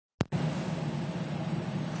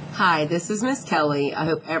Hi, this is Miss Kelly. I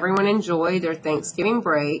hope everyone enjoyed their Thanksgiving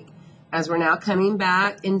break. As we're now coming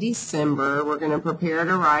back in December, we're going to prepare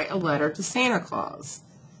to write a letter to Santa Claus.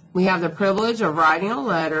 We have the privilege of writing a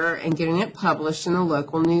letter and getting it published in the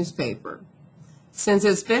local newspaper. Since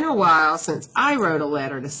it's been a while since I wrote a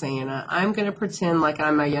letter to Santa, I'm going to pretend like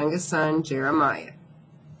I'm my youngest son, Jeremiah.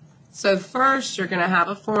 So first, you're going to have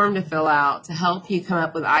a form to fill out to help you come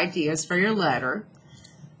up with ideas for your letter.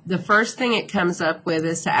 The first thing it comes up with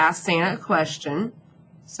is to ask Santa a question.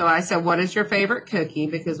 So I said, what is your favorite cookie?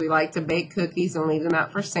 Because we like to bake cookies and leave them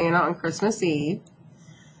out for Santa on Christmas Eve.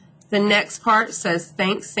 The next part says,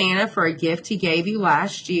 thanks Santa for a gift he gave you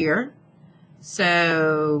last year.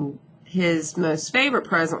 So his most favorite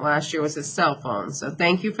present last year was his cell phone. So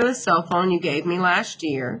thank you for the cell phone you gave me last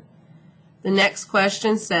year. The next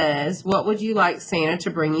question says, what would you like Santa to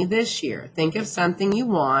bring you this year? Think of something you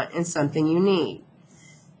want and something you need.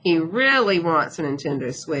 He really wants a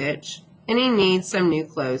Nintendo Switch, and he needs some new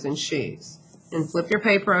clothes and shoes. And flip your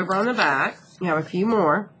paper over on the back. You have a few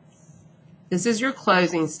more. This is your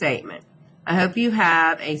closing statement. I hope you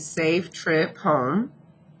have a safe trip home.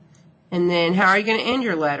 And then how are you going to end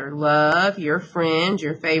your letter? Love, your friend,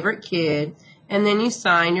 your favorite kid, and then you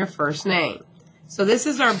sign your first name. So this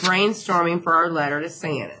is our brainstorming for our letter to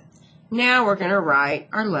Santa. Now we're going to write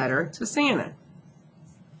our letter to Santa.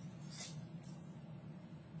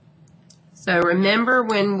 So remember,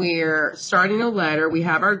 when we're starting a letter, we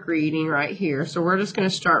have our greeting right here. So we're just going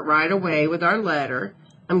to start right away with our letter.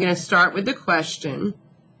 I'm going to start with the question.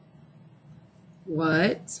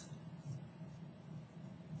 What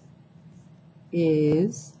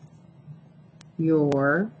is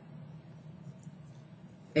your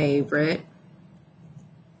favorite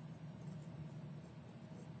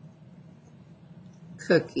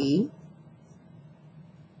cookie?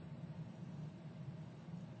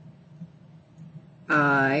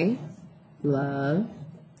 I love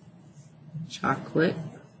chocolate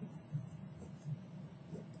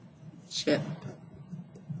chip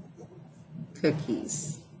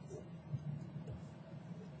cookies.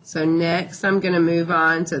 So next I'm going to move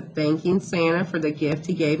on to thanking Santa for the gift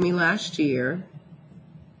he gave me last year.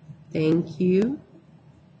 Thank you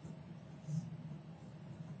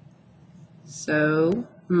so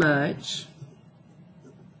much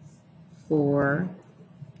for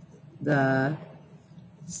the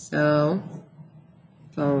cell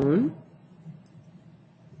phone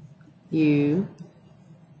you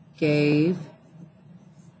gave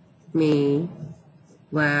me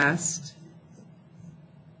last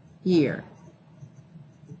year.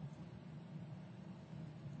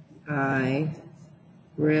 I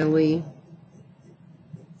really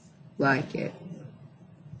like it.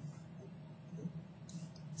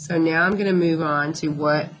 So now I'm going to move on to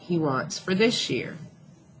what he wants for this year.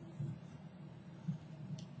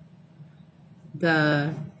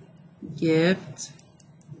 The gift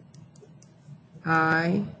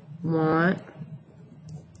I want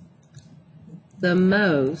the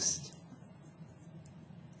most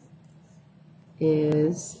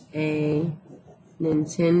is a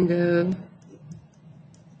Nintendo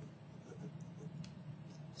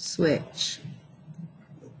Switch.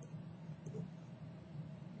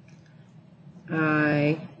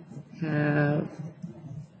 I have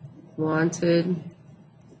wanted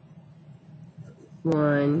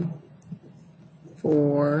one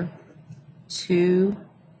for 2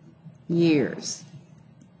 years.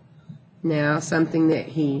 Now something that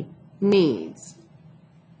he needs.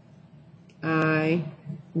 I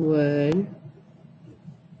would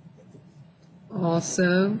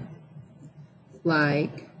also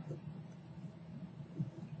like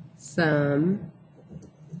some,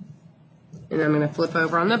 and I'm going to flip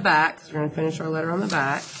over on the back because we're going to finish our letter on the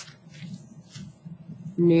back.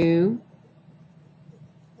 New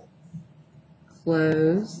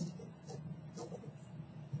clothes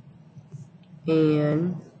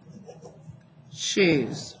and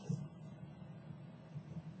shoes.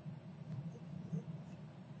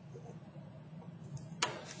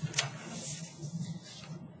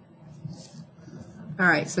 All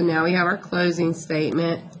right, so now we have our closing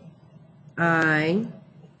statement. I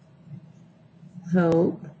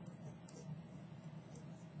hope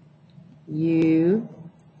you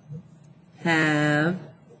have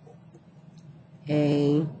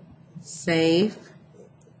a safe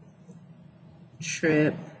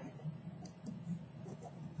trip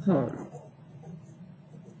home.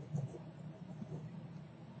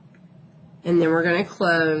 And then we're going to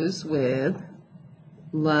close with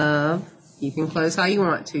love. You can close how you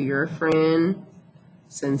want to. Your friend,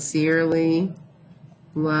 sincerely,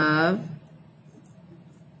 love,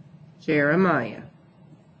 Jeremiah.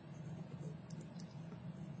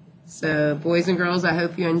 So, boys and girls, I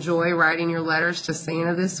hope you enjoy writing your letters to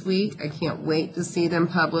Santa this week. I can't wait to see them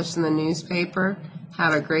published in the newspaper.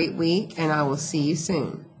 Have a great week, and I will see you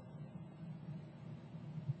soon.